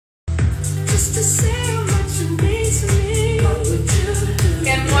Good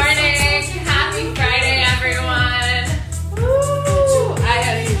morning. Happy Friday, everyone. Woo! I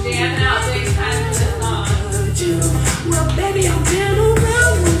have you jamming out big time to this song. Well, baby, I've been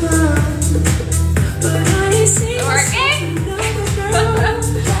around the world, but I ain't seen Working?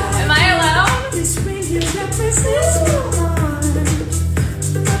 Am I alone? this ring here represents my heart.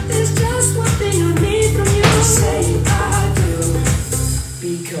 But there's just one thing I need from you. Say I do,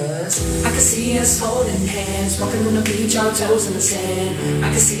 because I can see us holding hands, walking on the beach, our toes in the sand. I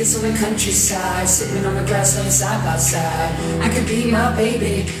can see us on the countryside, sitting on the grassland side by side. I could be my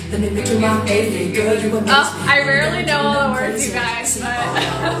baby, let me make you my baby, girl. You amaze me. Oh, I rarely know all the words, you guys, but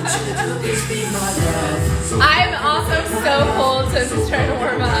I'm also so cold, so just trying to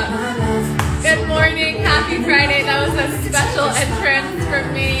warm up. Good morning, happy Friday. That was a special entrance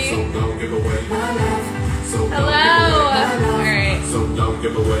from me. Hello. All right.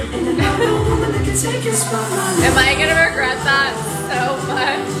 Am I gonna regret that so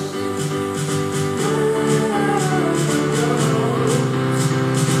much?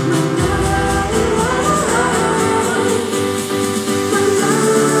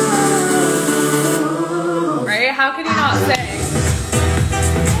 Right? How can you not sing?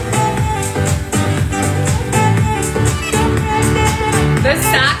 The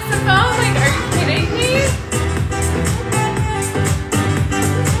saxophone? Like, are you kidding me?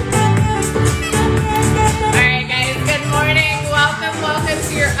 Alright guys, good morning. Welcome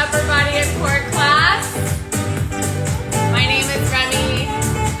to your upper body and core class. My name is Remy.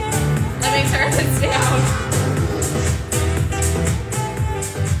 Let me turn this down.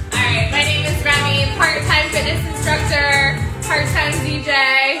 Alright, my name is Remy, part-time fitness instructor, part-time DJ.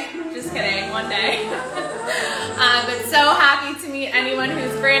 Just kidding, one day. But so happy to meet anyone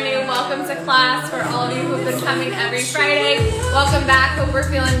who's brand new. Welcome to class. For all of you who've been coming every Friday, welcome back. Hope we're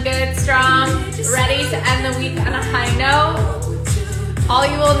feeling good, strong, ready to end the week on a high note. All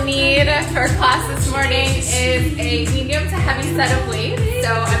you will need for class this morning is a medium to heavy set of weights.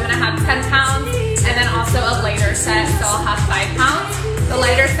 So I'm gonna have 10 pounds and then also a lighter set, so I'll have 5 pounds. The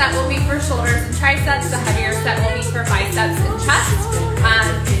lighter set will be for shoulders and triceps. The heavier set will be for biceps and chest.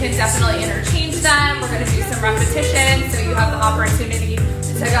 You can definitely interchange them. We're going to do some repetitions, so you have the opportunity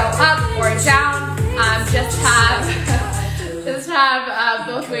to go up or down. Just have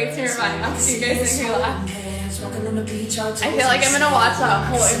both weights in your body. I'll see you guys make me laugh. I feel like I'm going to watch that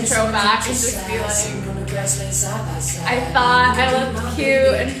whole intro back and just be like, I thought I looked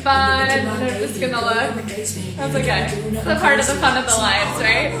cute and fun, and I'm just going to look. That's okay. It's a part of the fun of the lives,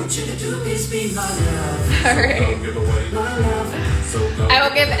 right? Alright. I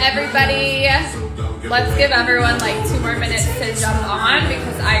will give everybody, let's give everyone like 2 more minutes to jump on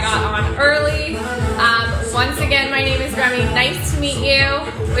because I got on early. Once again, my name is Remy. Nice to meet you.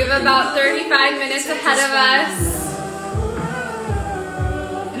 We have about 35 minutes ahead of us.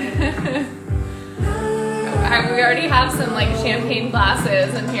 We already have some like champagne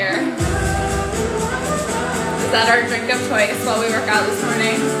glasses in here. Is that our drink of choice while we work out this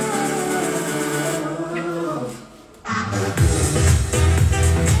morning?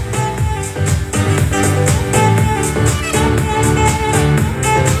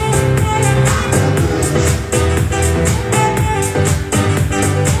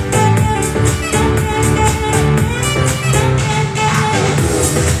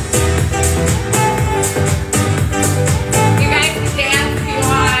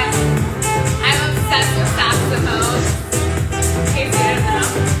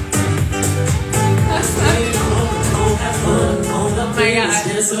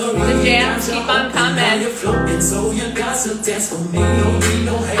 The jams keep on coming.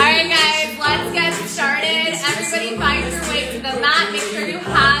 Alright guys, let's get started. Everybody find your way to the mat. Make sure you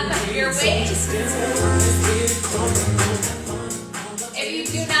have your weights. If you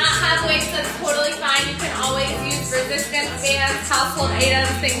do not have weights, that's totally fine. You can always use resistance bands, household items,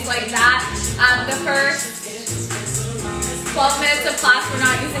 things like that. The first 12 minutes of class, we're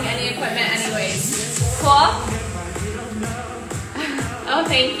not using any equipment anyways. Cool? Oh,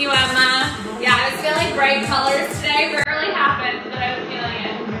 thank you, Emma. Yeah, I was feeling bright colors today. Rarely happens, but I was feeling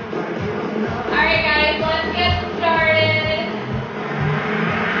it. All right, guys, let's get started.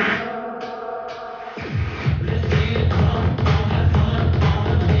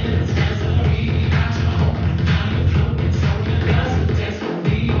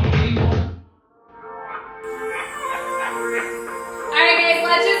 All right, guys,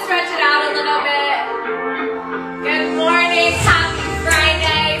 let's just stretch it out a little bit. Good morning. Happy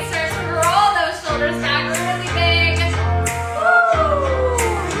Friday. Start to roll those shoulders back really big. Woo.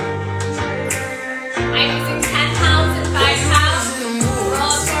 I'm using 10 pounds and 5 pounds.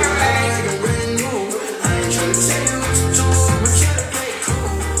 Roll it forward.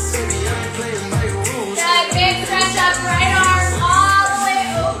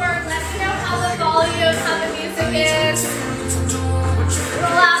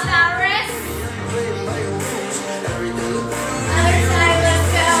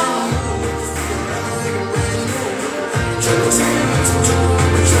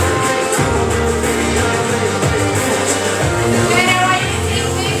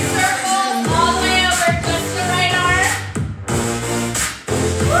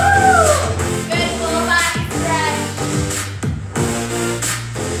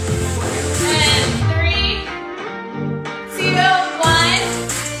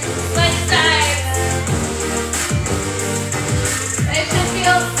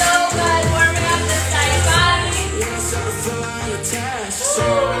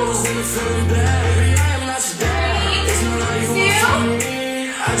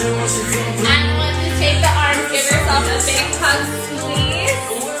 And I want you to take the arms, give yourself a big hug, squeeze.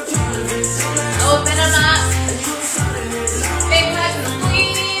 Open them up. Big hug,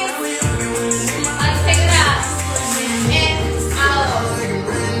 squeeze. Let's pick it up. In, out.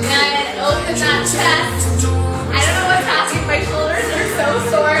 Good. Open that chest. I don't know what's happening. My shoulders are so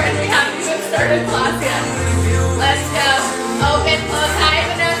sore and we haven't even started class yet. Let's go. Open, close, hi,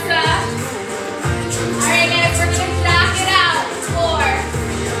 Vanessa. Alright guys, we're going to jack it out. 4,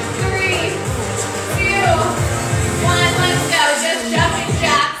 3, 2, 1. Let's go. Just jumping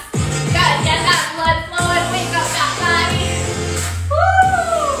jacks. Good. Get that blood flowing. Wake up that body.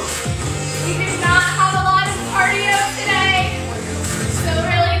 Woo! We did not have a lot of cardio today. So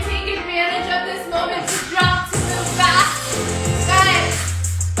really take advantage of this moment to jump, to move fast. Good.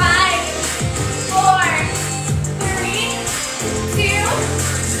 5, 4, 3, 2,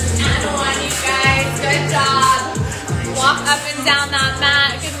 and 1, you guys. Good job. Walk up and down that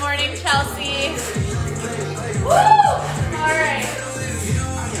mat. Good morning, Chelsea. Woo! All right.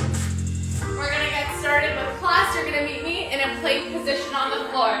 We're going to get started with class. You're going to meet me in a plank position on the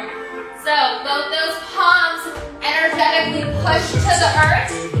floor. So both those palms energetically push to the earth.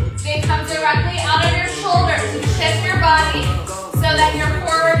 They come directly out of your shoulders. You shift your body so that you're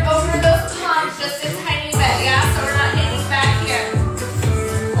forward over those palms just a tiny bit, yeah? So we're not hitting back here.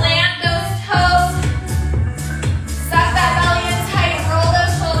 Plant those toes. Suck that belly in tight. Roll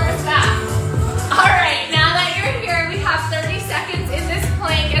those shoulders back. All right, now that you're here, we have 30 seconds in this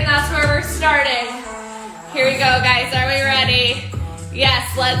plank, and that's where we're starting. Here we go, guys. Are we ready?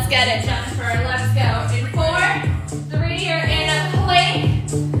 Yes, let's get it, Jennifer. Let's go. In 4, 3, you're in a plank.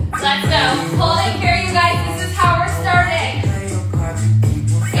 Let's go. Hold it here, you guys. This is how we're starting.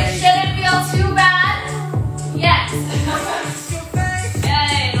 It shouldn't feel too bad. Yes. Good.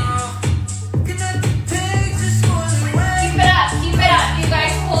 Keep it up. Keep it up. You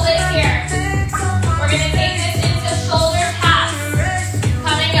guys hold it here. We're going to take this into shoulder taps.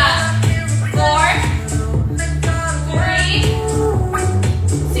 Coming up. 4, 3,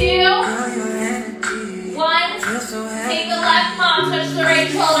 2, 1. Take the left palm, touch the right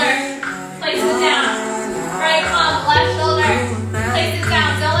shoulder. Place it down. Right palm, left shoulder. Place it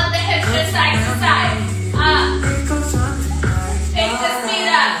down. Don't let the hips shift side to side. Up. Take the speed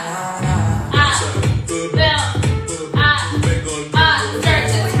up. Up. Boom. Up. Up. Start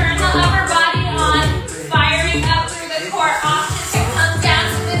to turn the upper body on. Firing up through the core. Option to come down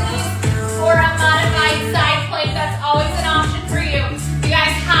to the knees or a modified side plank. That's always an option for you. You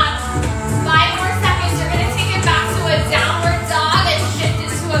guys have 5 more seconds. You're going to take it back to a downward dog and shift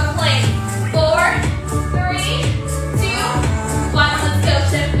into a plank. 4, 3, 2, 1. Let's go.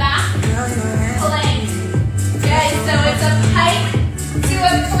 Shift back. Plank. Good. So it's a pike to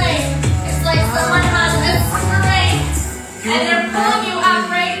a plank. It's like someone has a string and they're pulling you up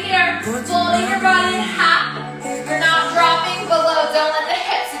right here, folding your body in half. You're not dropping below. Don't let the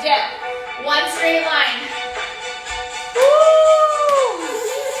hips dip. One straight line. Woo!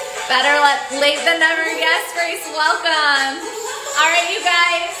 Better late than never. Yes, Grace, welcome. All right, you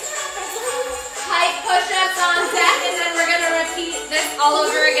guys. Pike push-ups on deck, and then we're going to repeat this all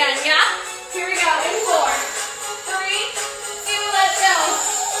over again, yeah? Here we go. In 4, 3, 2, let's go.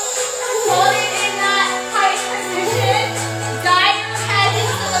 Hold it in that pike position. Dive your head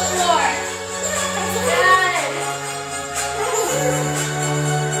into the floor. Good.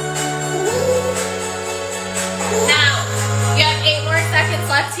 Now, you have 8 more seconds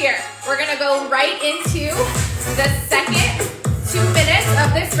left here. We're going to go right into the second 2 minutes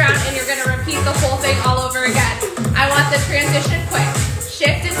of this round, and you're going to repeat the whole thing all over again. I want the transition quick.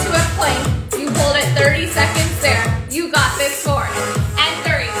 Shift into a plank. You hold it 30 seconds there. You got this. 4, and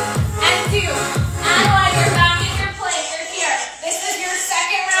 3, and 2, and 1. You're bounding your plank. You're here. This is your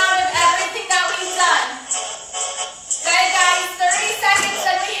second round of everything that we've done. Good, guys. 30 seconds,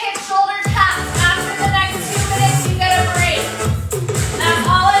 then we hit shoulder taps. After the next 2 minutes, you get a break. That's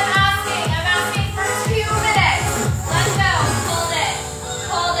all I'm asking. I'm asking for 2 minutes. Let's go. Hold it.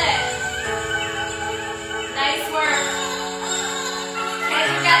 Hold it. Nice work. Can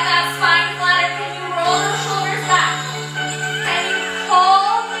you get that spine flatter? Can you roll the shoulders back? Can you pull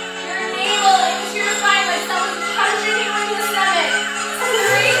your navel into your spine like someone's punching you in the stomach?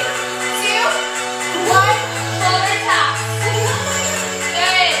 3, 2, 1. Shoulder taps.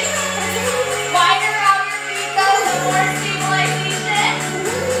 Good. Wider out your feet though, the more stabilization.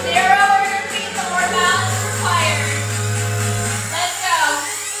 Narrower your feet, the more balance required. Let's go.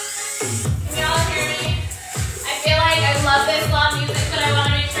 Can y'all hear me? I feel like I love this loud music, but I want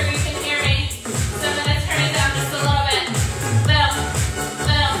to make sure you can hear me. So I'm going to turn it down just a little bit. Boom,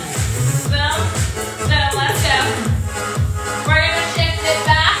 boom, boom, boom. Let's go. We're going to shift it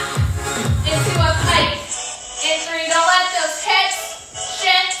back.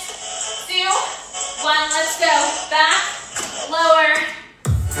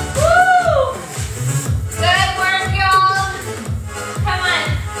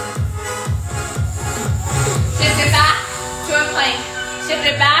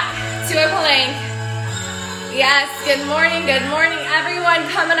 plank. Yes, good morning everyone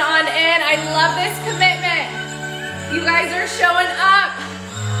coming on in. I love this commitment. You guys are showing up.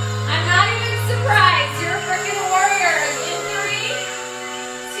 I'm not even surprised. You're freaking warriors. In 3,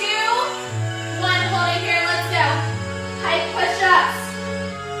 2, 1, hold it here, let's go. High push-ups.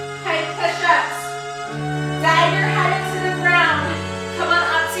 High push-ups. Dive your head into the ground. Come on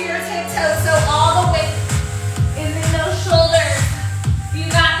up to your tiptoes so all the weight is in those shoulders.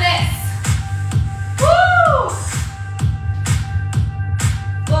 You got this. Woo!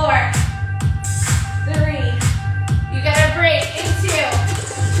 4, 3. You get a break in 2.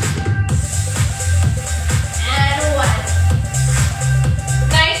 And 1.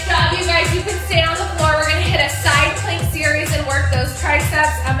 Nice job, you guys. You can stay on the floor. We're gonna hit a side plank series and work those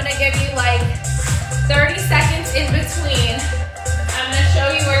triceps. I'm gonna give you like 30 seconds in between. I'm gonna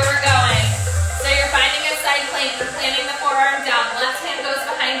show you where we're going. So you're finding a side plank, you're planting the forearm down. Left hand goes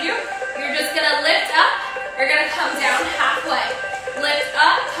behind you. You're just gonna lift up, you're gonna come down halfway. Lift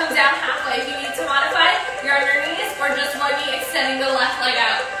up, come down halfway. If you need to modify, you're on your knees or just one knee extending the left leg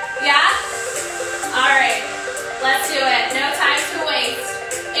out. Yeah? All right, let's do it. No time to waste.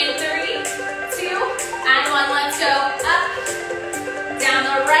 In 3, 2, and 1, let's go. Up, down.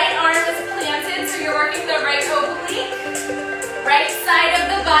 The right arm is planted, so you're working the right oblique. Right side of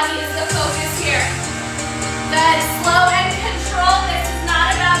the body is the focus here. Good, slow and controlled. This is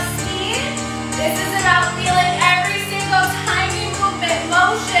not about speed. This is about feeling every single tiny movement,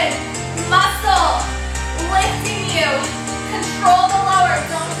 motion, muscle, lifting you. Control the lower,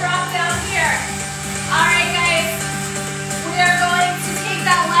 don't drop down here. All right, guys, we are going to take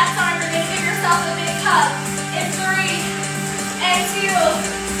that left arm. You're gonna give yourself a big hug. In 3, and 2,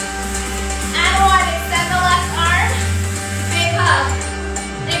 and 1. Extend the left arm. Big hug.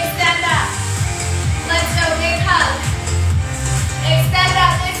 Extend up. Let's go, big hug. Extend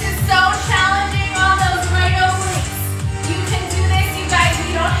up. This is so challenging on those right obliques. You can do this, you guys.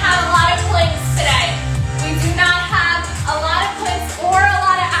 We don't have a lot of planks today. We do not have a lot of planks or a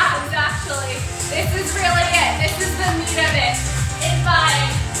lot of abs, actually. This is really it. This is the meat of it. In 5,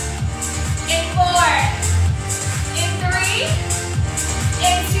 in 4, in 3,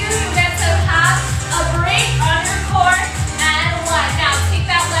 in 2, you get to have a break on your core, and 1. Now take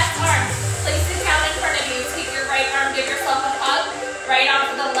that left arm, place it down in front of you. Take your right arm, give yourself a hug, right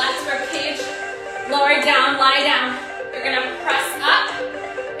onto the left rib cage. Lower down, lie down. You're gonna press up.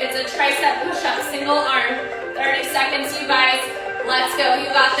 It's a tricep push-up, single arm. 30 seconds, you guys. Let's go, you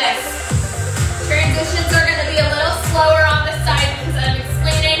got this. Transitions are gonna be a little slower on the side because I'm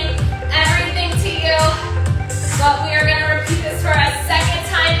explaining everything to you. But we are gonna repeat this for a second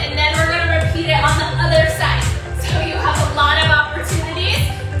time, and then we're gonna repeat it on the other side. So you have a lot of opportunities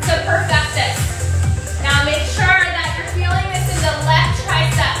to perfect this. Now make sure that you're feeling this in the left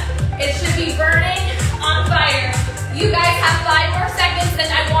tricep. It should be burning on fire. You guys have 5 more seconds, and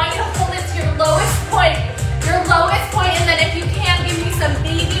I want you to hold it to your lowest point. Your lowest point, and then if you can, give me some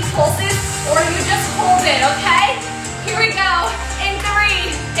baby pulses, or you just hold it, okay? Here we go. In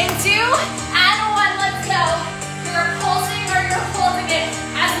 3, in 2, and 1, let's go. You're pulsing or you're holding it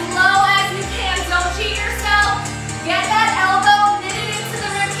as low as you can. Don't cheat yourself. Get that elbow knitted into the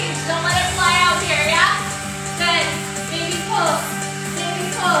ribcage. Don't let it fly out here, yeah? Good. Baby pulse.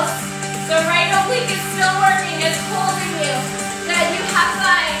 Baby pulse. The right oblique is still working. It's holding you. Good. You have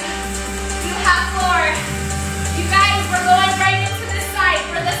 5. You have 4. You guys, we're going right into the side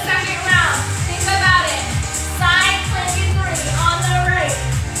for the second round. Think about it. Side plank in 3 on the right.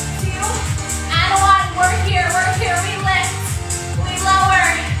 2, and 1. We're here. We lift. We lower.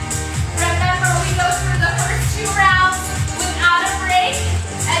 Remember, we go through the first 2 rounds without a break,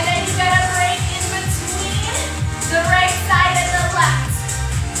 and then you get a break in between the right side and the left.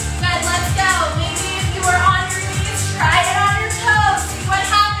 Good, let's go. Maybe if you were on your knees, try it on your toes. See what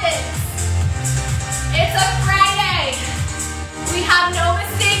happens. It's a Friday. We have no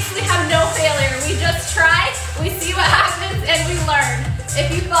mistakes. We have no failure. We just try, we see what happens, and we learn. If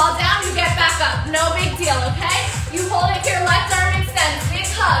you fall down, you get back up. No big deal, okay? You hold it here, left arm extends. Big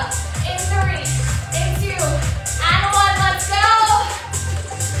hug. In 3, in 2, and 1. Let's go.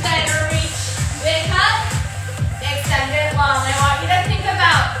 Then reach. Big hug. Extend it long. I want you to think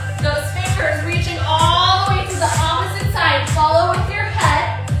about those fingers reaching all the way to the opposite side. Follow with your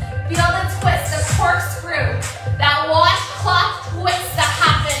head. Feel the twist, the corkscrew. That washcloth twist that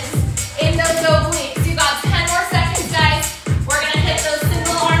happens in those obliques. You got 10 more seconds, guys. We're gonna hit those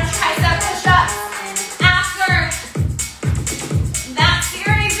single arm tricep push-ups. After that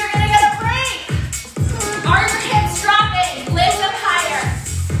series, you're gonna get a break. Are your hips dropping? Lift them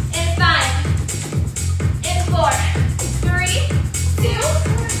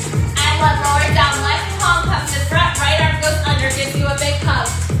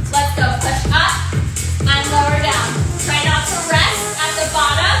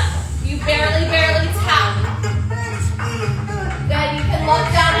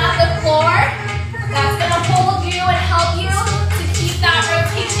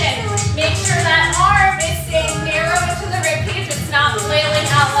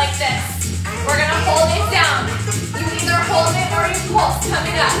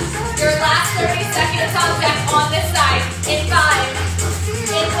up. Your last 30 seconds on deck on this side. In 5,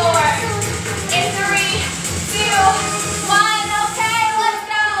 in 4, in 3, 2, 1. Okay, let's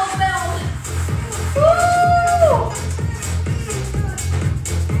go. Boom. Woo!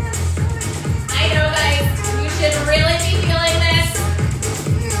 I know, guys, you should really be feeling this.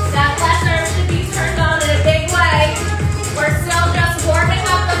 That left arm should be turned on in a big way. We're still just warming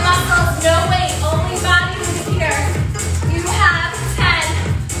up the muscles. No weight, only body movement here. You have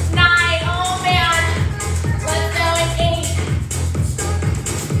 10, 9, oh man. Let's go in 8.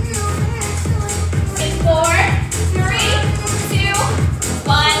 In 4, 3, 2,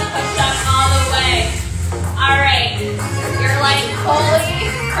 1. Push up all the way. All right. You're like,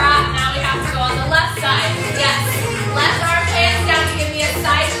 holy crap. Now we have to go on the left side. Yes. Left arm hands down to give me a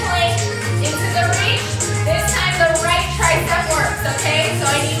side plank into the reach. This time the right tricep works, okay? So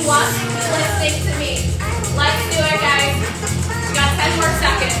I need watching you listening to me. Let's do it, guys. We got 10 more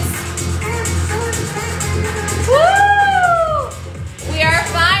seconds. Woo! We are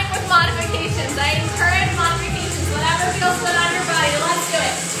fine with modifications. I encourage modifications. Whatever feels good on your body. Let's do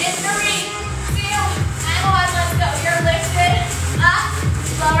it. In 3, 2, and 1. Let's go. You're lifted up,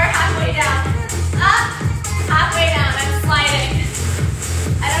 lower halfway down. Up, halfway down. I'm sliding.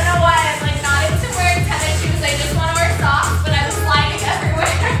 I don't know why I'm like not into wearing tennis shoes. I just want to wear socks, but I'm sliding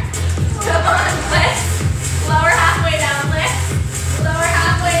everywhere. Come on, lift. Lower halfway down. Lift. Lower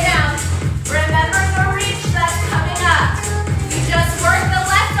halfway down. Remember the reach that's coming up. You just work the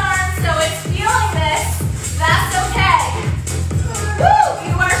left arm, so it's feeling this. That's okay. Woo!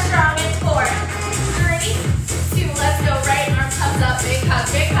 You are strong in 4, 3, 2. Let's go. Right arm comes up. Big hug.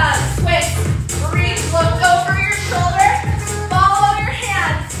 Big hug. Twist. Reach. Look over your shoulder. Follow your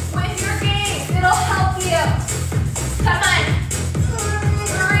hand with your gaze. It'll help you. Come on.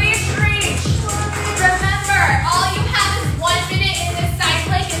 Reach, reach. Remember, all you have is 1 minute in this side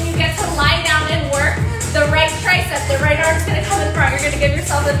plank and you get to lie down and work the right tricep. The right arm's gonna come in front. You're gonna give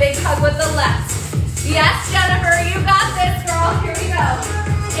yourself a big hug with the left. Yes, Jennifer, you got this, girl. Here we go.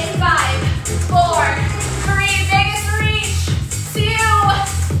 In 5, 4, 3, biggest reach. 2,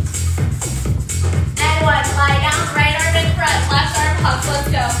 and 1. Lie down, right arm in front, left arm hugs. Let's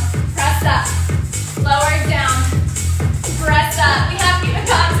go. Press up. Lower down. Press up. We haven't even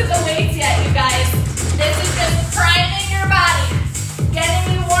gotten to the weights yet, you guys. This is just priming your body.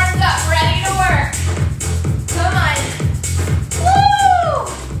 Getting you warmed up, ready to work. Come on.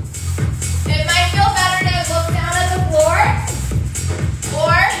 Woo! It might feel better to look down at the floor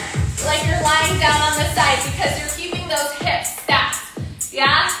or like you're lying down on the side because you're keeping those hips stacked.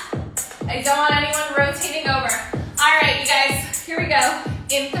 Yeah? I don't want anyone rotating over. All right, you guys, here we go.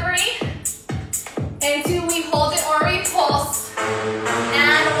 In 3, and 2, we hold it or we pulse.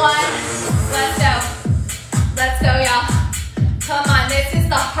 And 1, let's go. Let's go, y'all. Come on, this is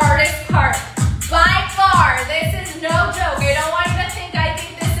the hardest part. By far, this is no joke. I don't want you to think I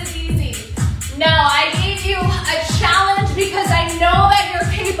think this is easy. No, I gave you a challenge because I know that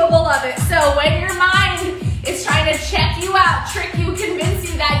you're capable of it. So when your mind is trying to check you out, trick you, convince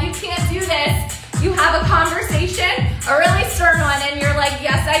you that you can't do this, you have a conversation, a really stern one, and you're like,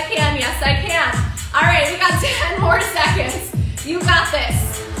 yes, I can, yes, I can. All right, we got 10 more seconds. You got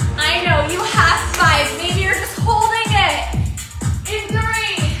this. I know, you have 5. Maybe you're just holding it. In 3,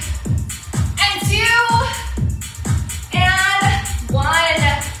 and 2, and 1. All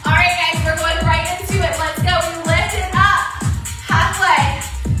right, guys, we're going right into it. Let's go. You lift it up halfway.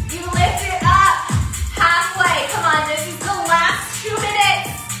 You lift it up halfway. Come on, this is the last 2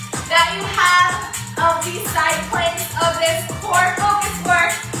 minutes that you have of these side planks of this core focus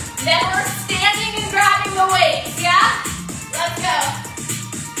work. Then we're standing and grabbing the weights, yeah? Let's go.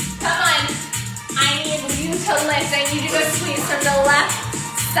 Come on. I need you to lift. I need you to squeeze from the left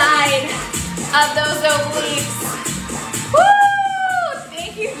side of those obliques. Woo!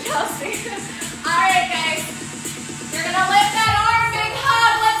 Thank you, Chelsea. All right, guys. You're going to lift that arm. Big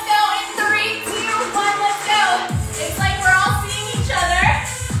hug. Let's go. In 3, 2, 1. Let's go. It's like we're all seeing each other.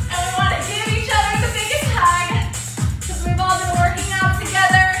 And we want to give each other the biggest hug. Because we've all been working out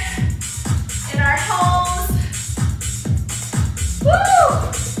together in our homes.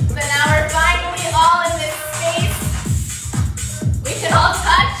 Woo! But now we're finally all in this space. We can all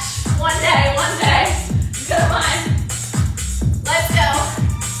touch one day, one day. Come on. Let's go.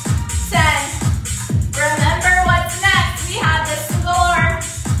 10. Remember what's next. We have the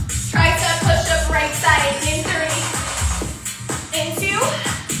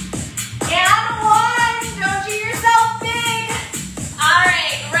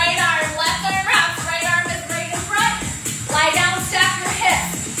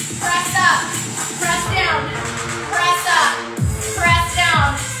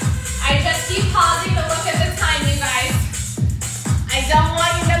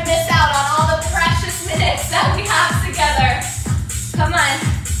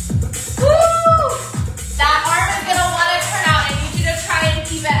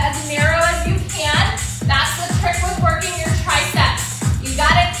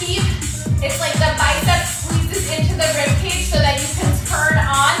It's like the bicep squeezes into the rib cage so that you can turn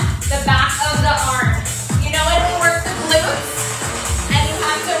on the back of the arm. You know when we work the glutes and you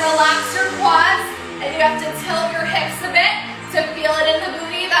have to relax your quads and you have to tilt your hips a bit to feel it in the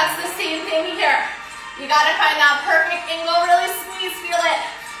booty? That's the same thing here. You gotta find that perfect angle, really squeeze, feel it.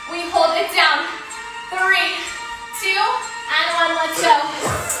 We hold it down. 3, 2, and 1, let's go.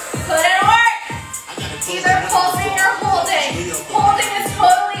 Put in work. Either pulsing or holding. Holding is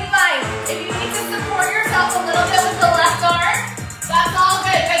totally fine. If you need to support yourself a little bit with the left arm, that's all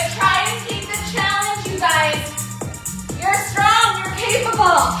good. But try to take the challenge, you guys. You're strong, you're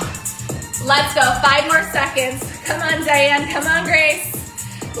capable. Let's go, 5 more seconds. Come on, Diane, come on, Grace.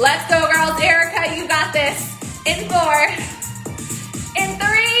 Let's go, girls. Erica, you got this. In 4, in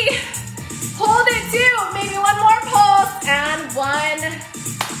 3, hold it 2, maybe 1 more pulse, and 1.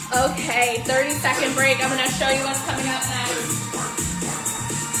 Okay, 30-second break. I'm gonna show you what's coming up next.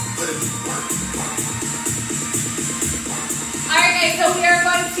 All right, guys, so we are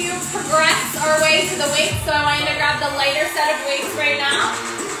going to progress our way to the weights. So I want you to grab the lighter set of weights right now.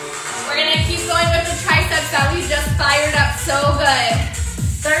 We're gonna keep going with the triceps that we just fired up so good.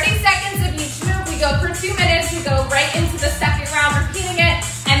 30 seconds of each move. We go for 2 minutes. We go right into the second round, repeating it,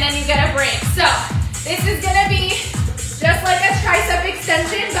 and then you get a break. So this is gonna be just like a tricep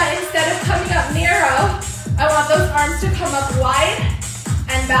extension, but instead of coming up narrow, I want those arms to come up wide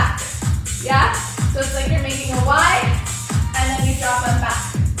and back. Yeah? So it's like you're making a Y, and then you drop them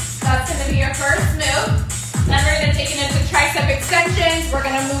back. That's gonna be your first move. Then we're gonna take it into tricep extensions. We're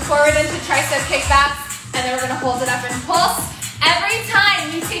gonna move forward into tricep kickbacks, and then we're gonna hold it up and pulse. Every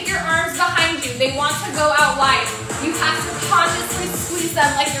time you take your arms behind you, they want to go out wide. You have to consciously squeeze them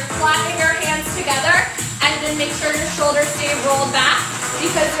like you're clapping your hands together, and then make sure your shoulders stay rolled back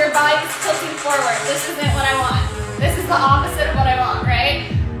because your body is tilting forward. This isn't what I want. This is the opposite of what I want,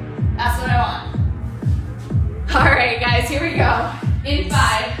 right? That's what I want. All right, guys, here we go. In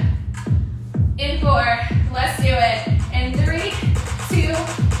 5, in 4, let's do it. In 3, 2,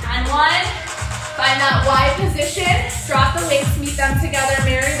 and 1. Find that wide position. Drop the weights, meet them together,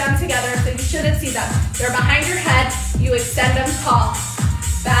 marry them together so you shouldn't see them. They're behind your head. You extend them tall.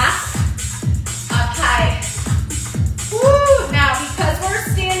 Back, up high. Woo! Now, because we're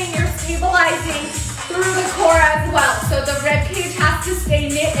standing, you're stabilizing through the core as well. So the rib cage has to stay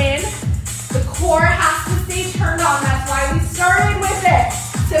knit in. The core has to stay turned on. That's why we started with it,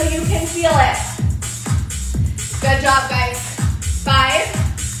 so you can feel it. Good job, guys.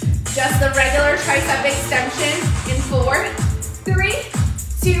 5, just the regular tricep extension in 4, 3,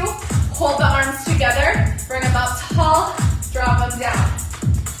 2, hold the arms together, bring them up tall, drop them down.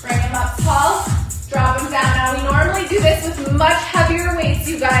 Bring them up tall, drop them down. Now we normally do this with much heavier weights,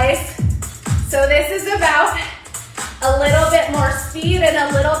 you guys. So this is about a little bit more speed and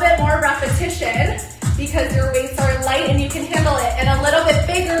a little bit more repetition because your weights are light and you can handle it, and a little bit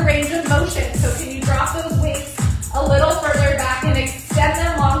bigger range of motion. So can you drop those weights a little further back and extend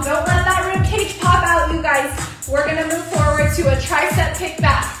them long? Don't let that rib cage pop out, you guys. We're gonna move forward to a tricep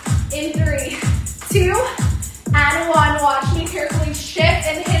kickback in 3, 2, and 1. Watch me carefully shift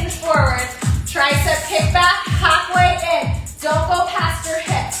and hinge forward. Tricep kickback, halfway in. Don't go past your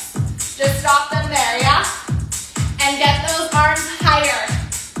hips. Just stop them there, yeah? And get those arms higher.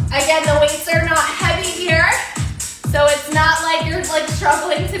 Again, the weights are not heavy here, so it's not like you're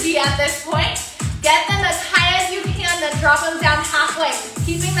struggling to be at this point. Get them as high as you can, then drop them down halfway,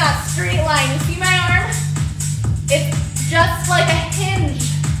 keeping that straight line. You see my arm? It's just like a hinge.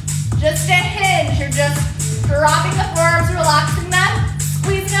 Just a hinge. You're just dropping the forearms, relaxing them,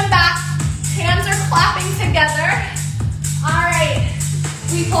 squeezing them back. Hands are clapping together. All right.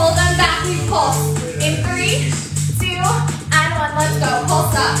 We pull them back, we pulse. In 3, 2, and 1. Let's go.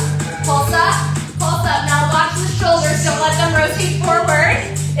 Pulse up, pulse up, pulse up. Now watch the shoulders. Don't let them rotate forward.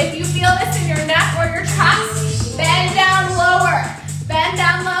 If you feel this in your neck or your traps, bend down lower. Bend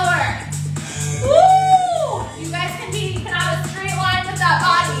down lower. Woo! You guys can have a straight line with that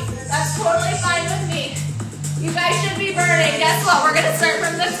body. That's totally fine with me. You guys should be burning. Guess what? We're gonna start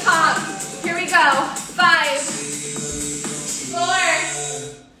from the top. Here we go. 5, 4,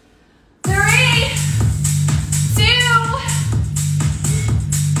 3, 2,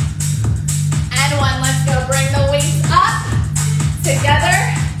 and 1. Let's go. Bring the weights up. Together,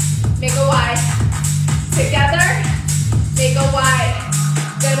 make a Y. Together, make a Y.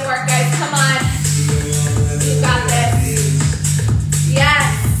 Good work, guys. Come on. You got this. Yes.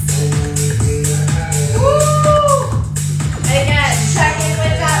 Woo! Again, check in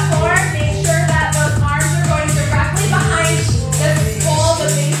with that form. Make sure that those arms are going directly behind the skull, the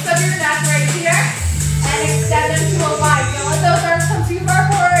base of your neck right here, and extend them to a Y. Don't let those arms come too far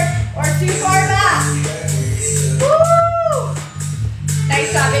forward or too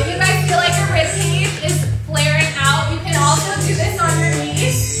Great job. If you guys feel like your rib cage is flaring out, you can also do this on your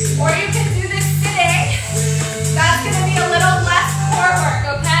knees, or you can do this sitting. That's gonna be a little less core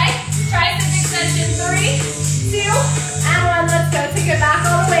work, okay? Tricep extension, 3, 2, and 1. Let's go. Take it back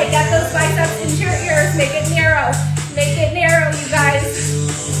all the way. Get those biceps into your ears. Make it narrow. Make it narrow, you guys.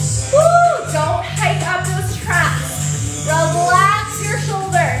 Woo! Don't hike up those traps. Relax your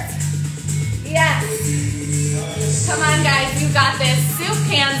shoulders. Yes. Come on, guys. You got this. Soup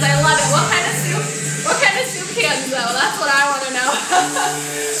cans. I love it. What kind of soup? What kind of soup cans, though? That's what I want to know.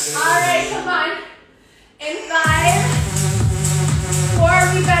 All right. Come on. In 5,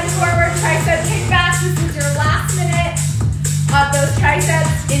 4, we bend forward. Tricep kickbacks. This is your last minute of those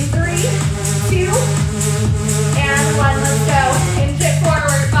triceps. In 3, 2, and 1. Let's go. Hinge it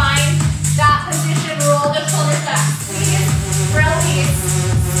forward. Find that position. Roll the shoulders back. Squeeze, release.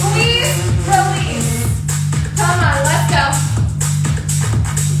 Squeeze, release. Come on, let's go.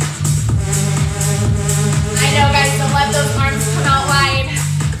 I know, guys, don't let those arms come out wide.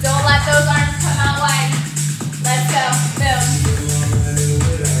 Don't let those arms come out wide. Let's go. Boom.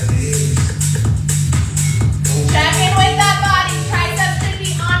 Check in with that body. Triceps should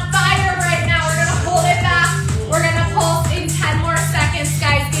be on fire right now. We're going to hold it back. We're going to pulse in 10 more seconds,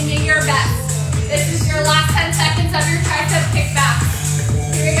 guys. Give me your best. This is your last 10 seconds of your tricep kickback.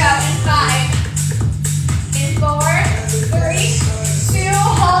 Here we go. In 5. In 4, 3, 2,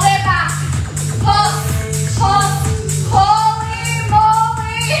 hold it back. Pulse, pulse, holy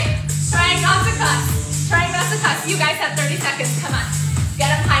moly. Trying not to cuss. Trying not to cuss. You guys have 30 seconds. Come on. Get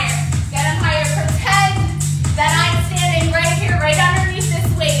them higher. Get them higher. Pretend that I'm standing right here, right underneath this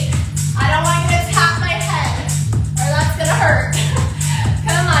weight. I don't want you to tap my head, or that's gonna hurt.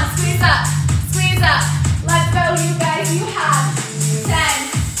 Come on, squeeze up. Squeeze up. Let's go, you guys. You have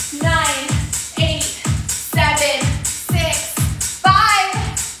 10, 9, 8, 7, 6, 5,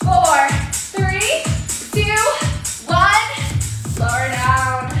 4, 3, 2, 1. Lower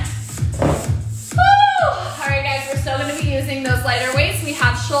down. Woo! All right, guys, we're still going to be using those lighter weights. We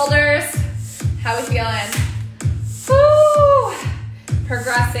have shoulders. How we feeling? Woo!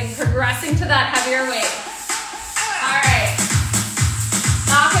 Progressing to that heavier weight. All right.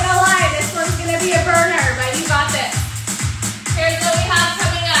 Not gonna lie, this one's gonna be a burner, but you got this. Here's what we have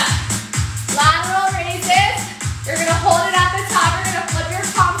coming up. Lateral raises. You're gonna hold it at the top. You're gonna flip your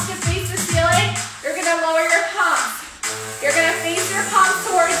palms to face the ceiling. You're gonna lower your palms. You're gonna face your palms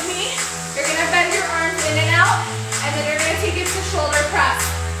towards me. You're gonna bend your arms in and out, and then you're gonna take it to shoulder press.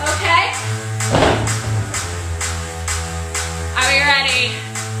 Okay? Are we ready?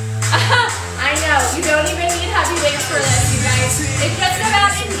 I know, you don't even need heavy weights for this, you guys. It's just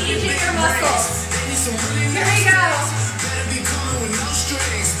about engaging your muscles. Here we go.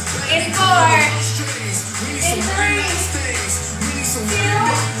 In 4, in 3, 2,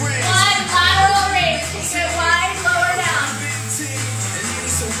 1, lateral raise. Take it wide, lower down.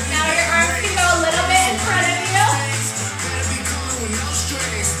 Now your arms can go a little bit in front of you.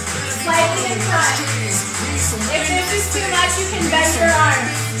 Slightly in front. If this is too much, you can bend your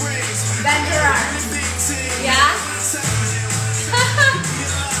arms. Bend your arms. Yeah?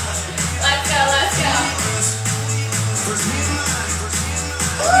 Let's go, let's go.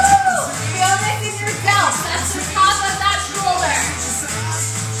 Woo! Feel this in yourself. That's the top of that shoulder.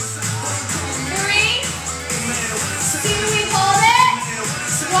 3, 2, we hold it.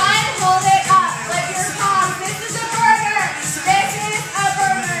 1, hold it up. Let your palms. This is a burner. This is a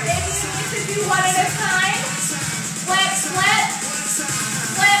burner. If you need to do one at a time, flip, flip.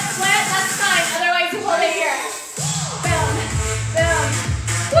 Flip, flip, that's fine. Otherwise, you hold it here. Boom, boom.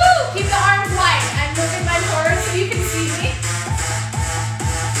 Woo! Keep the arms wide. I'm moving my forward so you can see me.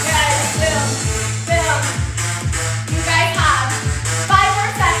 Good. Boom, boom. You guys have 5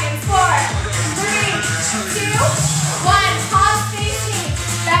 more seconds. 4, 3, 2, 1. Palms facing.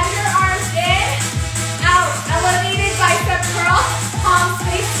 Bend your arms in, out. Elevated bicep curl. Palms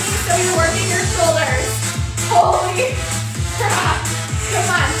facing so you're working your shoulders. Holy crap. Come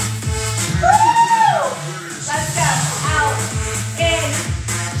on. Woo! Let's go. Out. In.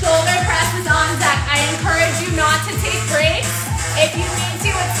 Shoulder presses on deck. I encourage you not to take breaks. If you need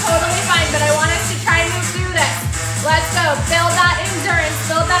to, it's totally fine, but I want us to try and move through this. Let's go. Build that endurance.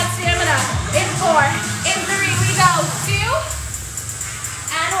 Build that stamina. In 4. In 3. We go. 2.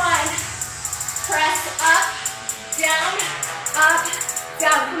 And 1. Press up. Down. Up.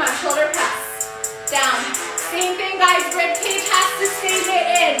 Down. Come on. Shoulder press. Down. Same thing, guys. Rib cage has to stay knit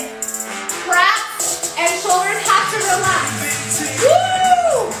in. Traps and shoulders have to relax.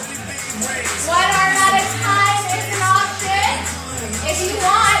 Woo! One arm at a time is an option. If you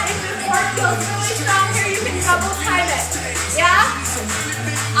want, if your core feels really strong here, you can double time it. Yeah?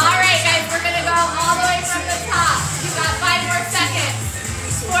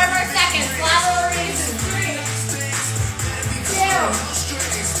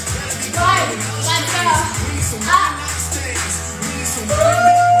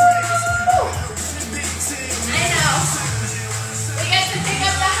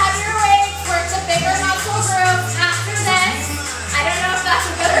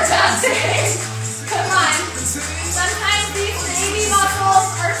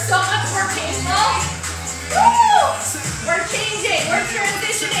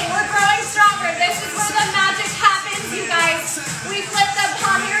 We flip the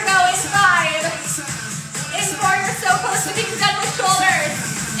palm, here we go, in 5. In 4, you're so close to being done with shoulders.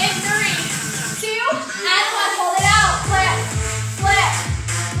 In 3, 2, and 1, hold it out. Flip, flip,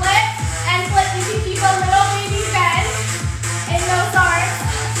 flip, and flip. You can keep a little baby bend in those arms.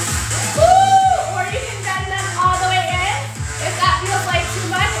 Woo! Or you can bend them all the way in if that feels like too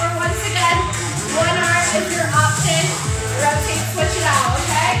much. Or once again, one arm is your option. Rotate, switch it out,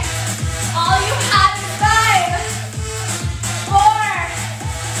 okay? All you have is 5, 4,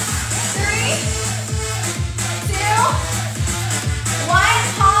 3, 2, 1.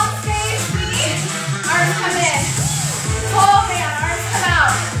 Palms face me. Arms come in. Pull, man. Arms come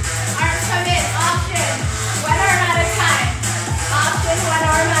out. Arms come in. Option. One arm at a time. Option. One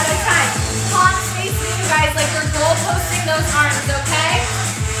arm at a time. Palms face me, you guys, like you're goal posting those arms, okay?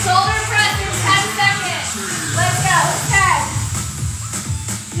 Shoulder press in 10 seconds. Let's go. 10,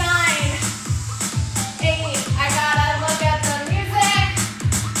 9, 8. I gotta look at the music.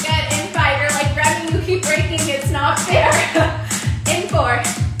 Good. In 5. You're like, Remy, you keep breaking. It's not fair. In 4,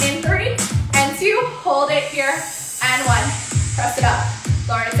 in 3, and 2. Hold it here. And 1. Press it up.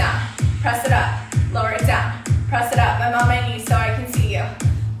 Lower it down. Press it up. Lower it down. Press it up. I'm on my knees so I can see you.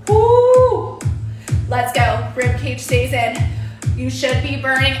 Woo! Let's go. Rib cage stays in. You should be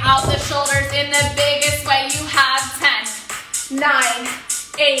burning out the shoulders in the biggest way. You have 10, 9,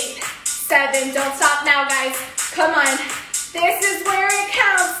 8, 7. Don't stop now, guys. Come on. This is where it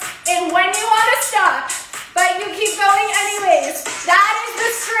counts. And when you want to stop, but you keep going anyways. That is the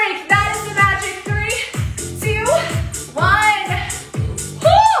strength. That is the magic. 3, 2, 1.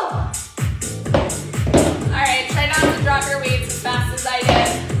 Woo! All right, try not to drop your weights as fast as I did.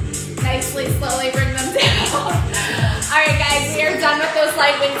 Nicely, slowly bring them down. All right, guys, we are done with those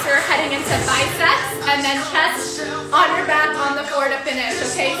light weights. We're heading into biceps and then chest on your back on the floor to finish,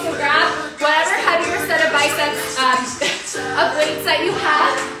 okay? So grab whatever heavier set of biceps of weights that you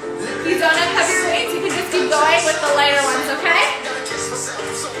have. If you don't have heavier weights, you can just keep going with the lighter ones, okay?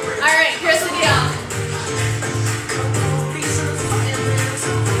 All right, here's the deal.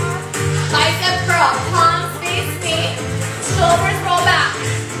 Bicep curl, palms face me, shoulders roll back.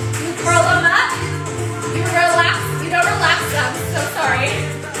 You curl them up, you relax, you don't relax them, so sorry.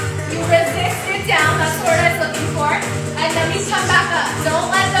 You resist it down, that's what I was looking for, and then you come back up.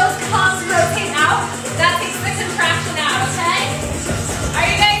 Don't let those palms rotate out, that takes the contraction out, okay? Are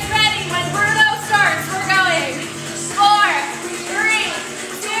you guys ready? When Bruno starts, we're going. 4, 3,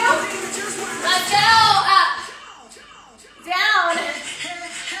 2, let's go, up, down,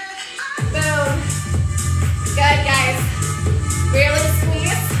 boom. Good, guys. Really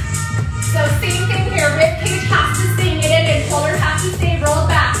squeeze. So same thing here. Rib cage has to stay knitted and shoulders have to stay rolled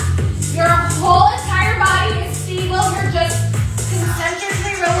back. Your whole entire body is stable. You're just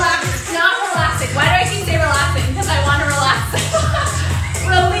concentrically relaxed. Not relaxing. Why do I keep saying relaxing? Because I want to relax.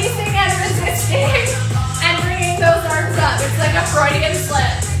 Releasing and resisting and bringing those arms up. It's like a Freudian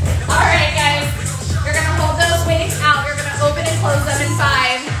slip. All right, guys. You're going to hold those weights out. You're going to open and close them in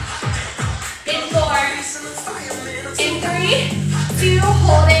 5. In 4, in 3, 2,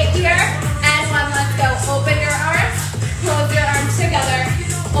 hold it here, and 1, let's go. Open your arms, close your arms together.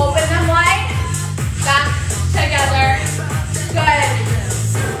 Open them wide, back together. Good.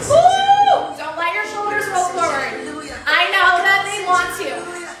 Woo! Don't let your shoulders roll forward. I know that they want to.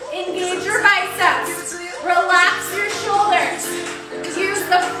 Engage your biceps. Relax your shoulders. Use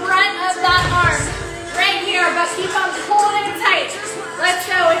the front of that arm right here, but keep on holding tight. Let's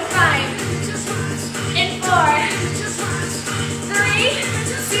go in 5. In 4, 3,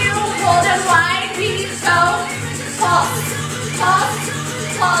 2, hold them wide, we go, pulse, pulse,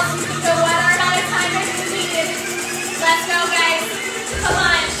 pulse. You can go one arm at a time if you need. Let's go, guys. Come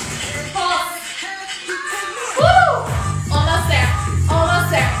on, pulse. Woo! Almost there,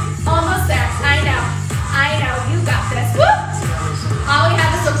 almost there, almost there. I know, you got this. Woo! All we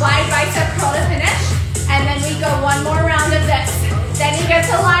have is a wide bicep curl to finish, and then we go one more round of this. Then you get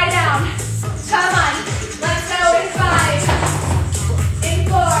to lie down. Come on, let's go in 5, in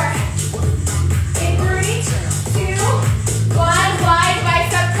 4, in 3, 2, 1, wide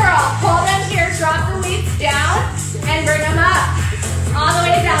bicep curl. Hold them here, drop the weights down, and bring them up. All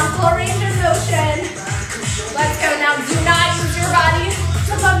the way down, full range of motion. Let's go. Now, do not use your body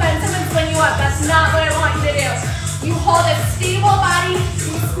to momentum and swing you up. That's not what I want you to do. You hold a stable body,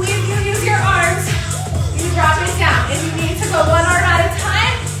 you squeeze, you use your arms, you drop it down. If you need to go one arm at a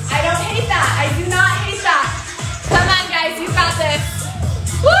time, I don't hate that. I do not hate that. Come on, guys. You got this.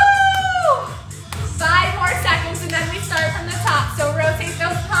 Woo! 5 more seconds, and then we start from the top. So rotate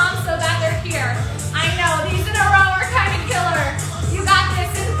those palms so that they're here. I know. These in a row are kind of killer. You got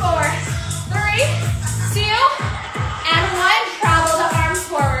this in 4, 3, 2, and 1.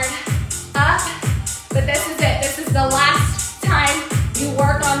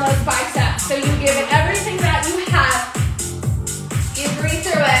 those biceps. So you give it everything that you have. You breathe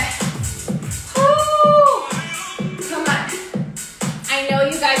through it. Woo! Come on. I know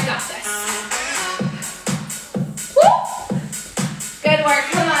you guys got this. Woo! Good work,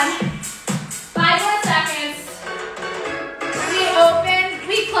 come on. 5 more seconds. We open,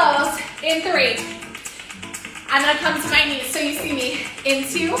 we close in 3. I'm gonna come to my knees so you see me in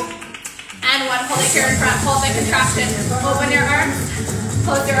 2 and 1. Hold it here in front, hold the contraction. Open your arms,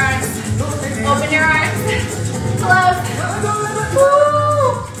 close your arms. Open your arms, close.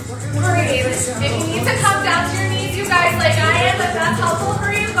 Woo! Breathe. If you need to come down to your knees, you guys, like I am, if that's helpful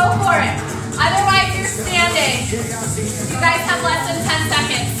for you, go for it. Otherwise, you're standing. You guys have less than 10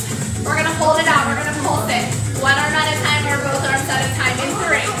 seconds. We're gonna hold it out, we're gonna pulse it. 1 arm at a time or both arms at a time in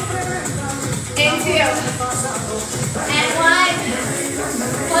 3. In 2, and 1,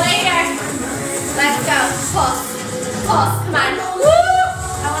 hold it here, let's go, pulse, pulse, come on, woo,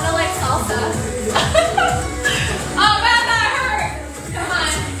 I want to like salsa, oh man, that hurt, come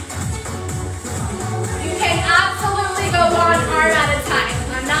on, you can absolutely go 1 arm at a time,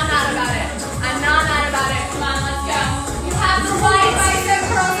 I'm not mad about it, come on, let's go, you have the wide bicep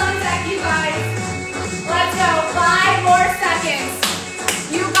curls on deck, you guys, let's go, 5 more seconds,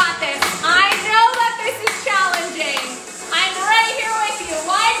 you got this. I know that this is challenging. I'm right here with you.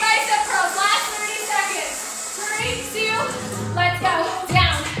 Wide bicep curls, last 30 seconds. 3, 2, let's go.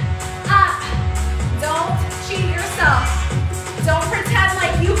 Down, up. Don't cheat yourself. Don't pretend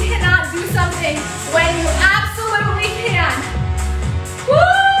like you cannot do something when you absolutely can.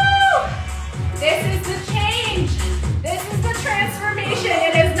 Woo! This is the change. This is the transformation.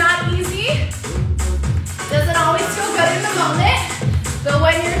 It is not easy. Doesn't always feel good in the moment. But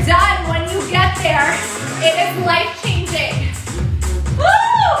when you're done, when you get there, it is life-changing. Woo!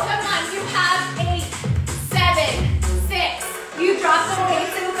 Come on, you have 8, 7, 6. You drop the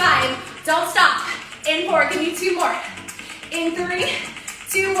weights in 5. Don't stop. In 4, give me 2 more. In 3,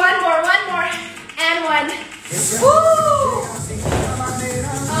 2, 1 more, and 1. Woo!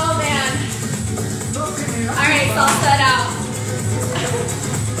 Oh man. All right, salsa it out.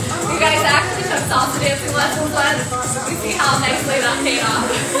 You guys actually took salsa dancing lessons once. We see how nicely that paid off.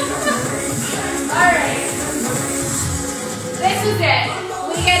 Alright. This is it.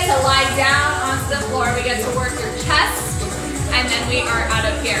 We get to lie down onto the floor. We get to work your chest. And then we are out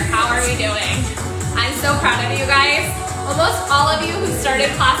of here. How are we doing? I'm so proud of you guys. Almost all of you who started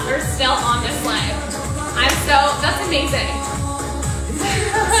class are still on this live. That's amazing.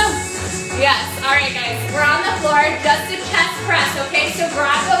 Yes, all right guys, we're on the floor, just a chest press, okay? So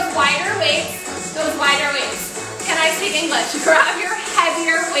grab those wider weights. Can I speak English? Grab your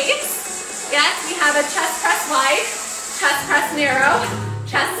heavier weights. Yes, we have a chest press wide, chest press narrow,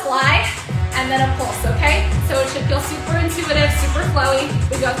 chest fly, and then a pulse, okay? So it should feel super intuitive, super flowy.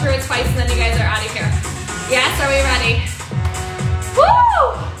 We go through it twice and then you guys are out of here. Yes, are we ready? Woo!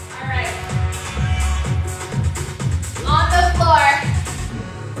 All right. On the floor.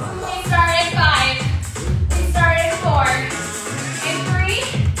 We start at 5. We start at 4. In 3,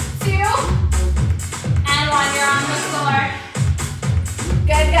 2, and 1. You're on the floor.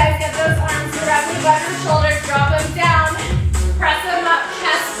 Good, guys. Get those arms directly above your shoulders. Drop them down. Press them up.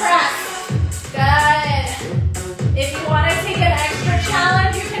 Chest press. Good. If you want to take an extra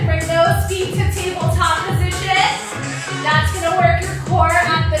challenge, you can bring those feet to tabletop position. That's going to work your core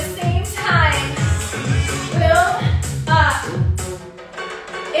at the same time. Boom. Up.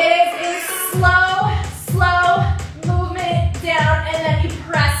 It is a slow movement down and then you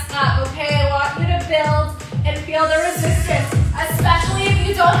press up, okay? I want you to build and feel the resistance, especially if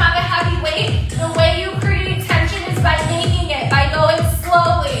you don't have a heavy weight. The way you create tension is by making it, by going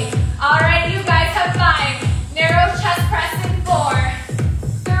slowly. All right, you guys have 5. Narrow chest press in 4,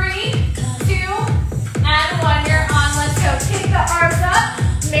 3, 2, and 1. You're on, let's go. Take the arms up,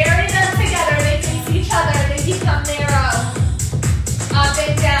 marry them together. They face each other, they become narrow. Up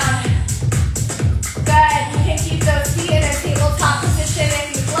and down. Good. You can keep those feet in a tabletop position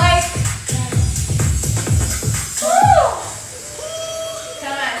if you'd like. Woo!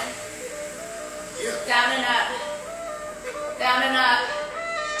 Come on. Down and up. Down and up.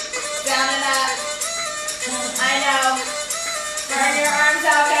 Down and up. I know. Burn your arms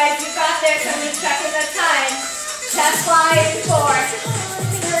out, guys. You got this. I'm just checking the time. Chest fly in 4,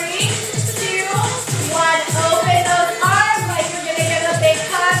 3, 2, 1. Open those arms like you're gonna give a big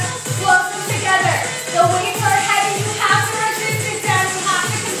hug. Close them together. The weights are heavy. You have to resist it down. You have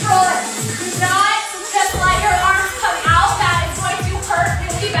to control it. Do not just let your arms come out. That is going to hurt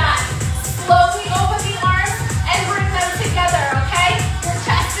really bad. Slowly open the arms and bring them together, okay? Your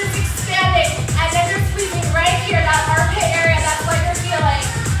chest is expanding and then you're squeezing right here, that armpit area. That's what you're feeling.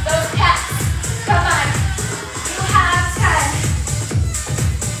 Those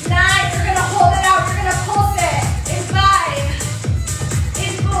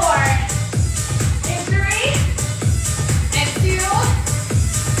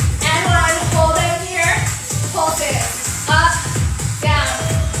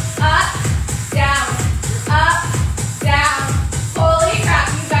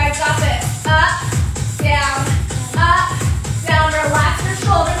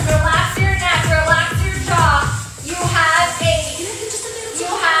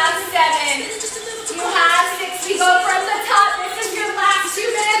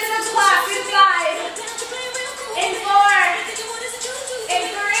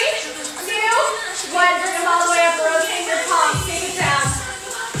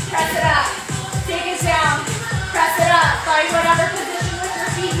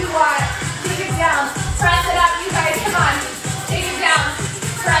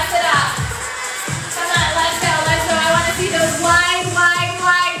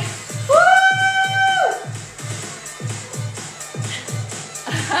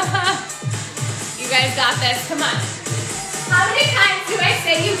Come on. How many times do I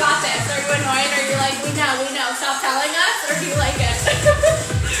say you got this? Are you annoyed? Or you're like, we know, stop telling us? Or do you like it?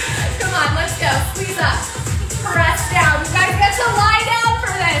 Come on, let's go. Squeeze up. Press down. You guys get to lie down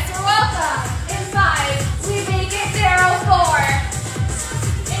for this. You're welcome. In 5, we make it 0, 4.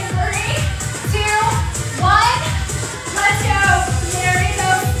 In 3, 2, 1. Let's go. Marry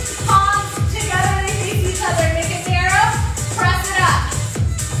those palms together. They face each other. Make it 0. Press it up.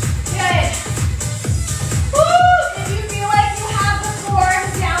 Good. Woo! If you feel like you have the core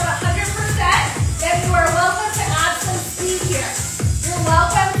down 100%, then you are welcome to add some speed here. You're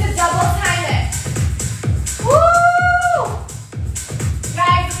welcome to double time it. Woo!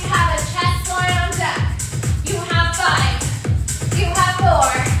 Guys, we have a chest going on deck. You have 5. You have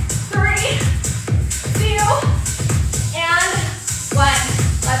 4. 3, 2, and 1.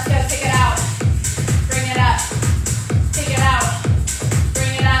 Let's go. Take it out. Bring it up. Take it out.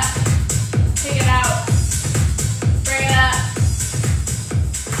 Bring it up. Take it out. Bring it up.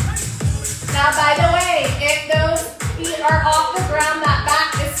 Now, by the way, if those feet are off the ground, that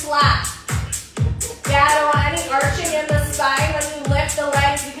back is flat. Yeah, I don't want any arching in the spine when you lift the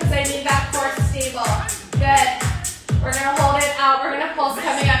legs because I need that core stable. Good. We're going to hold it out. We're going to pulse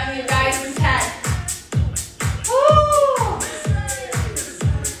coming up for you guys in 10. Woo!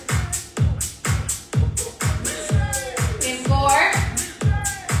 In 4.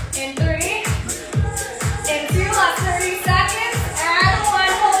 In 3. In 2. Last 30 seconds. And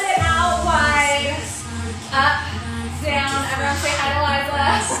 1. Hold it out wide. Up, down. Everyone say hi to Liza.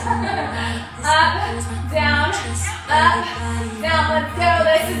 Up, down, up, down. Let's go.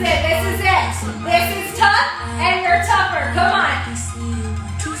 This is it. This is it. This is tough, and you're tougher. Come on.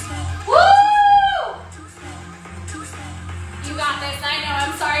 Woo! You got this. I know.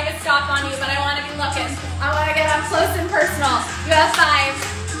 I'm sorry to stop on you, but I want to be looking. I want to get up close and personal. You have 5.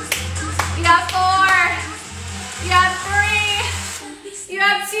 You have 4. You have 3. You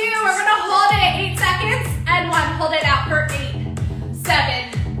have 2. We're going to hold it 8 seconds, and 1. Hold it out for 8,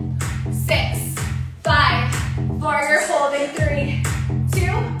 7, 6, 5, 4. You're holding 3, 2,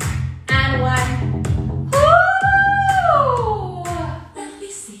 and 1. Woo!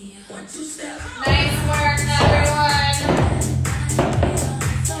 Nice work, everyone.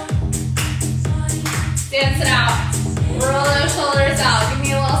 Dance it out. Roll those shoulders out. Give me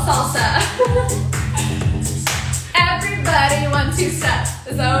a little salsa. Everybody 1, 2 step.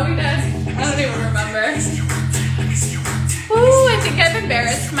 Is that what we did? I don't even remember. Ooh, I think I've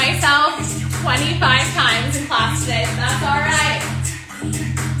embarrassed myself 25 times in class today. That's all right.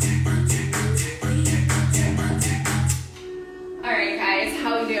 All right, guys,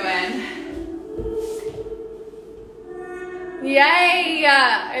 how we doing? Yay!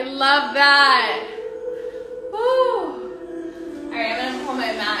 I love that. Woo! All right, I'm gonna pull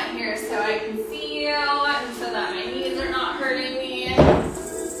my mat here so I can see you and so that my knees are not hurting me.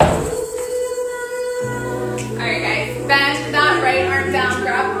 All right, guys, bend that right arm down,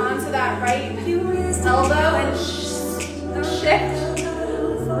 grab onto that right elbow and shift.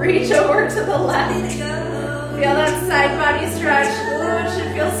 Reach over to the left. Feel that side body stretch. Ooh, it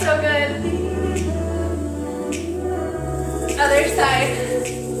should feel so good. Other side.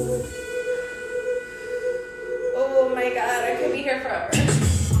 Oh my God, I could be here forever.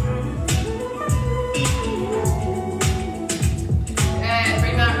 And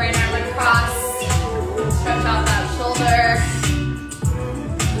bring that right arm across. Stretch out that shoulder.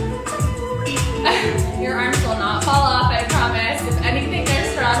 Your arms will not fall off, I promise. If anything,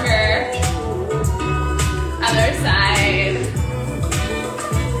 they're stronger. Other side.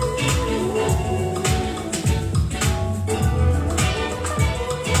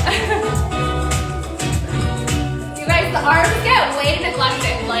 You guys, the arms get way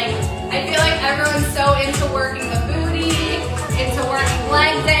neglected. Like, I feel like everyone's so into working the booty, into working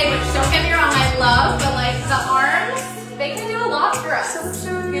leg day, which don't get me wrong, I love, but like the arms, they can do a lot for us.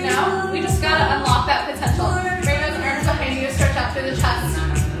 You know, we just gotta unlock that potential. Bring those arms behind you, stretch out through the chest,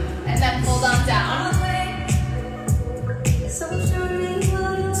 and then pull them down.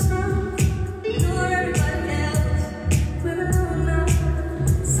 Good.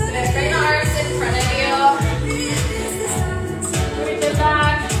 Bring the arms in front of you. Reach it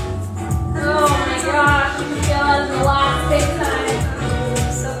back. Oh my gosh, you can feel it relax big time.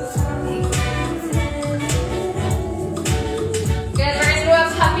 Good, we're gonna do a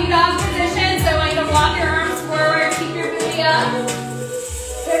puppy dog position. So I want you to walk your arms forward, keep your booty up.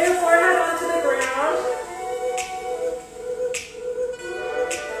 Get your forehead onto the ground.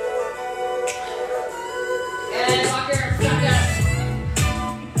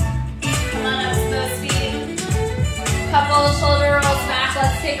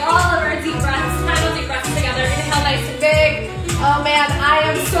 I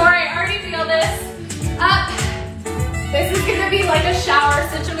am sore. I already feel this. Up. This is gonna be like a shower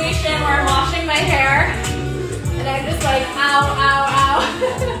situation where I'm washing my hair. And I'm just like, ow, ow, ow.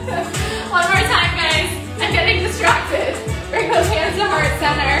 One more time, guys. I'm getting distracted. Bring those hands to heart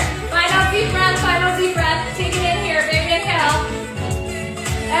center. Final deep breath, final deep breath. Take it in here, baby, inhale.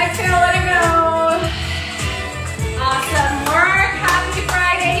 Exhale, let it go. Awesome work. Happy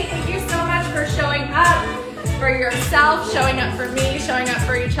Friday. Thank you so much for showing up for yourself, showing up for me, showing up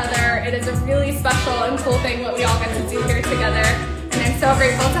for each other. It is a really special and cool thing what we all get to do here together. And I'm so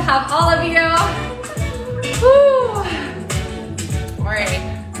grateful to have all of you. Woo. All right.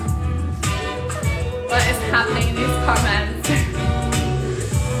 What is happening in these comments?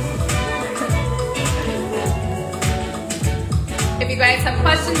 If you guys have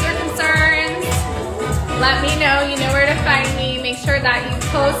questions or concerns, let me know. You know where to find me. Make sure that you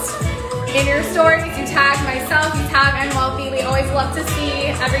post in your stories. You tag myself, you tag I'm Wealthy. We always love to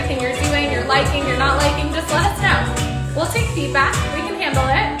see everything you're doing, you're liking, you're not liking. Just let us know. We'll take feedback. We can handle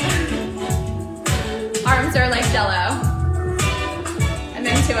it. Arms are like jello. I'm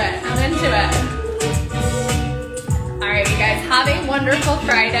into it. I'm into it. All right, you guys, have a wonderful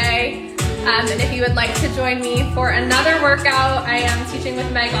Friday. And if you would like to join me for another workout, I am teaching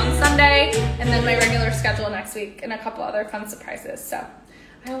with Meg on Sunday, and then my regular schedule next week, and a couple other fun surprises. So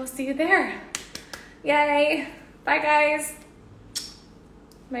I will see you there. Yay. Bye, guys.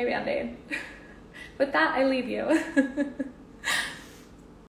 My Band-Aid. With that, I leave you.